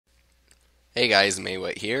Hey guys,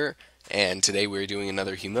 Maewtt here, and today we're doing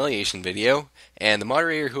another humiliation video, and the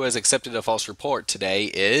moderator who has accepted a false report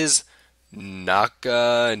today is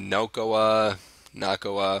Nokoa,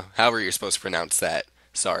 however you're supposed to pronounce that.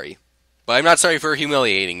 Sorry. But I'm not sorry for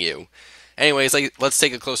humiliating you. Anyways, let's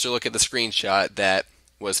take a closer look at the screenshot that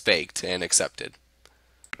was faked and accepted.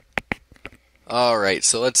 Alright,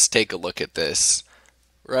 so let's take a look at this.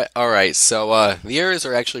 Right. All right. So the errors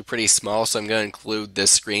are actually pretty small, so I'm going to include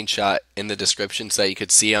this screenshot in the description so that you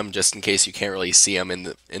could see them, just in case you can't really see them in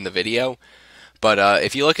the video. But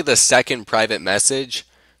if you look at the second private message,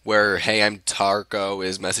 where "Hey, I'm Tarko"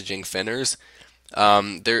 is messaging Finners,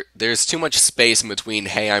 there's too much space in between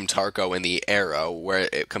 "Hey, I'm Tarko" and the arrow,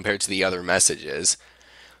 compared to the other messages.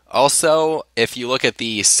 Also, if you look at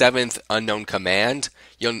the seventh unknown command,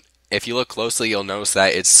 you'll if you look closely, you'll notice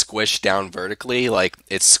that it's squished down vertically, like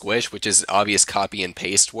it's squished, which is obvious copy and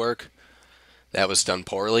paste work. That was done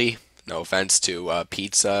poorly. No offense to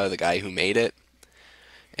Pizza, the guy who made it.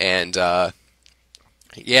 And yeah,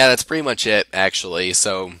 that's pretty much it, actually.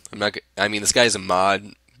 So I'm not. I mean, this guy's a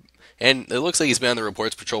mod, and it looks like he's been on the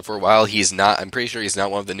reports patrol for a while. He's not. I'm pretty sure he's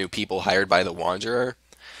not one of the new people hired by the Wanderer.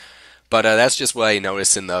 But that's just what I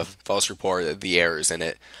noticed in the false report, the errors in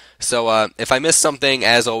it. So if I missed something,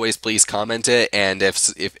 as always, please comment it. And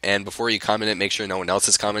if before you comment it, make sure no one else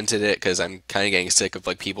has commented it, because I'm kind of getting sick of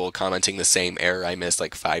like people commenting the same error I missed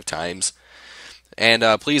like 5 times. And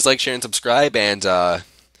please like, share, and subscribe. And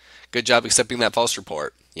good job accepting that false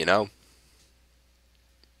report. You know.